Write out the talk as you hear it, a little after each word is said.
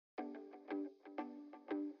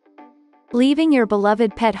Leaving your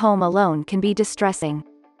beloved pet home alone can be distressing.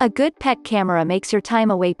 A good pet camera makes your time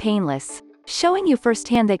away painless, showing you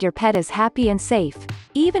firsthand that your pet is happy and safe,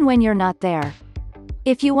 even when you're not there.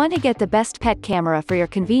 If you want to get the best pet camera for your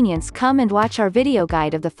convenience, come and watch our video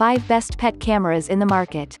guide of the 5 best pet cameras in the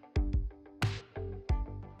market.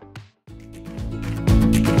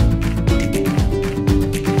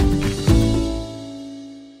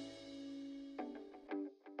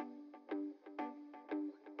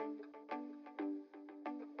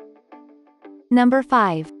 Number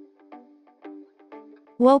 5.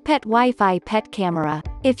 Wopet Wi-Fi Pet Camera.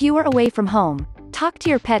 If you are away from home, talk to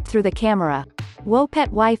your pet through the camera. Wopet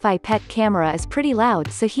Wi-Fi Pet Camera is pretty loud,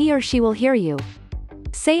 so he or she will hear you.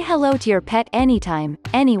 Say hello to your pet anytime,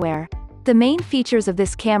 anywhere. The main features of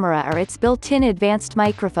this camera are its built-in advanced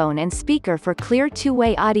microphone and speaker for clear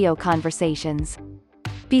two-way audio conversations.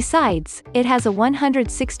 Besides, it has a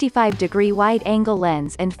 165-degree wide-angle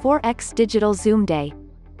lens and 4x digital zoom day.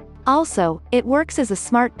 Also, it works as a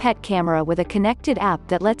smart pet camera with a connected app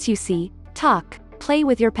that lets you see, talk, play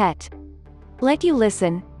with your pet. Let you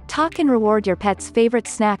listen, talk and reward your pet's favorite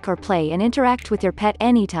snack or play and interact with your pet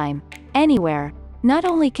anytime, anywhere. Not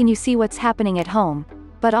only can you see what's happening at home,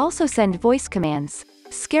 but also send voice commands,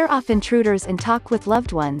 scare off intruders and talk with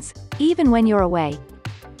loved ones, even when you're away.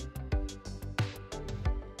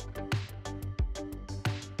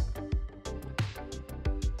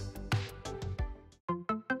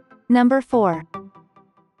 Number 4.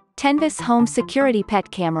 Tenvis Home Security Pet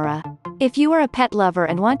Camera. If you are a pet lover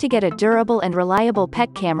and want to get a durable and reliable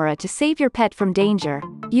pet camera to save your pet from danger,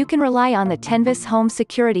 you can rely on the Tenvis Home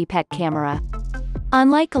Security Pet Camera.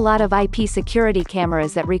 Unlike a lot of IP security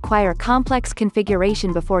cameras that require complex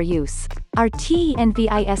configuration before use, our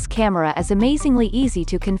Tenvis camera is amazingly easy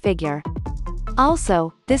to configure.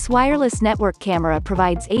 Also, this wireless network camera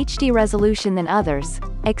provides HD resolution than others,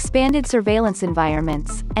 expanded surveillance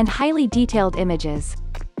environments, and highly detailed images.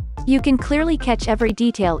 You can clearly catch every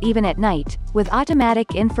detail even at night, with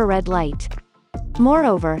automatic infrared light.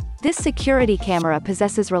 Moreover, this security camera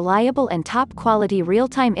possesses reliable and top-quality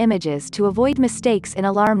real-time images to avoid mistakes in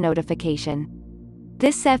alarm notification.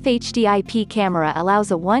 This FHD IP camera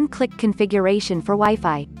allows a one-click configuration for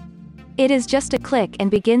Wi-Fi. It is just a click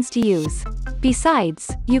and begins to use.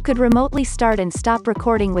 Besides, you could remotely start and stop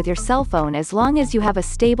recording with your cell phone as long as you have a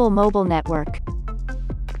stable mobile network.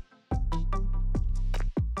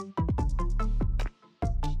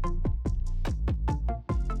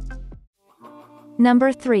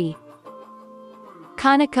 Number 3.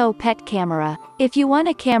 Conico Pet Camera. If you want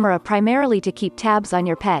a camera primarily to keep tabs on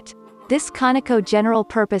your pet, this Conico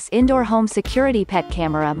general-purpose indoor home security pet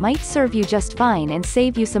camera might serve you just fine and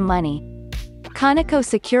save you some money. Conico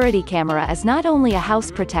security camera is not only a house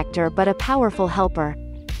protector but a powerful helper.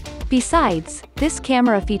 Besides, this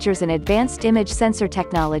camera features an advanced image sensor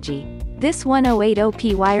technology. This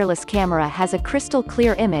 1080p wireless camera has a crystal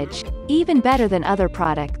clear image, even better than other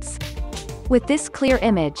products. With this clear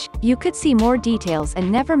image, you could see more details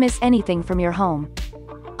and never miss anything from your home.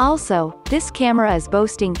 Also, this camera is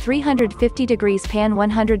boasting 350 degrees pan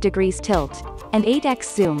 100 degrees tilt, and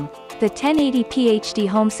 8x zoom. The 1080p HD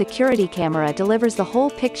home security camera delivers the whole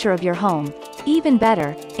picture of your home, even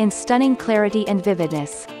better, in stunning clarity and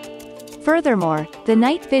vividness. Furthermore, the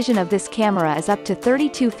night vision of this camera is up to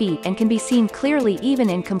 32 feet and can be seen clearly even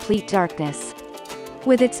in complete darkness.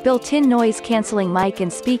 With its built-in noise-canceling mic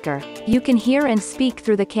and speaker, you can hear and speak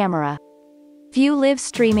through the camera. View live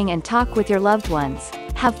streaming and talk with your loved ones.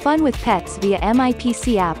 Have fun with pets via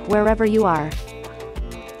MIPC app wherever you are.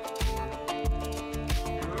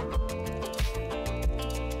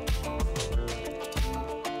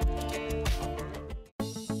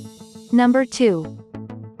 Number 2.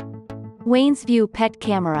 Wansview Pet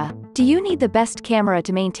Camera. Do you need the best camera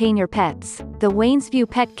to maintain your pets? The Wansview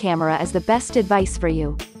Pet Camera is the best advice for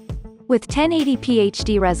you. With 1080p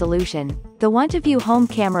HD resolution, the WantaView home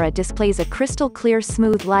camera displays a crystal clear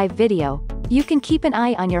smooth live video. You can keep an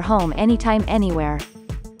eye on your home anytime anywhere.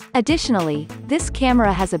 Additionally, this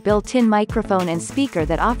camera has a built-in microphone and speaker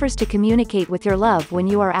that offers to communicate with your love when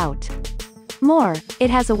you are out. More,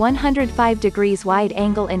 it has a 105 degrees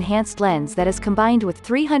wide-angle enhanced lens that is combined with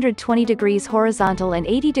 320 degrees horizontal and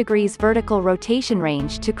 80 degrees vertical rotation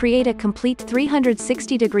range to create a complete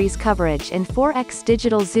 360 degrees coverage and 4x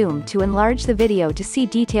digital zoom to enlarge the video to see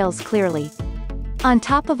details clearly. On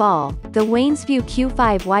top of all, the Wansview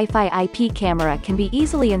Q5 Wi-Fi IP camera can be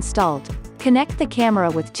easily installed. Connect the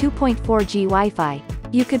camera with 2.4G Wi-Fi.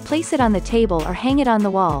 You could place it on the table or hang it on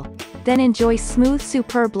the wall. Then enjoy smooth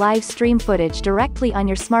superb live stream footage directly on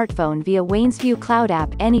your smartphone via Wansview Cloud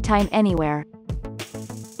app anytime anywhere.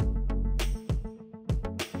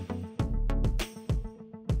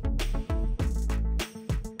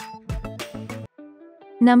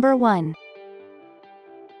 Number 1.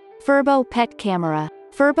 Furbo Pet Camera.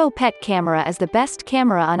 Furbo Pet Camera is the best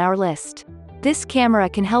camera on our list. This camera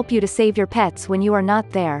can help you to save your pets when you are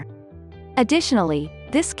not there. Additionally,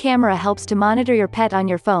 this camera helps to monitor your pet on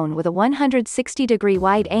your phone with a 160-degree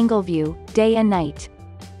wide-angle view, day and night.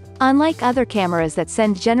 Unlike other cameras that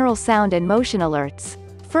send general sound and motion alerts,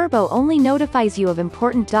 Furbo only notifies you of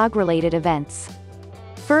important dog-related events.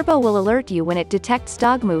 Furbo will alert you when it detects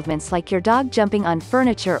dog movements like your dog jumping on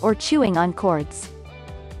furniture or chewing on cords.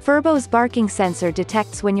 Furbo's barking sensor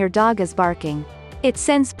detects when your dog is barking. It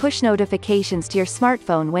sends push notifications to your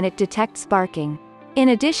smartphone when it detects barking. In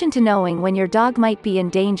addition to knowing when your dog might be in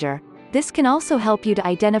danger, this can also help you to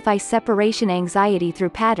identify separation anxiety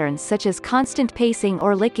through patterns such as constant pacing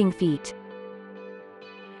or licking feet.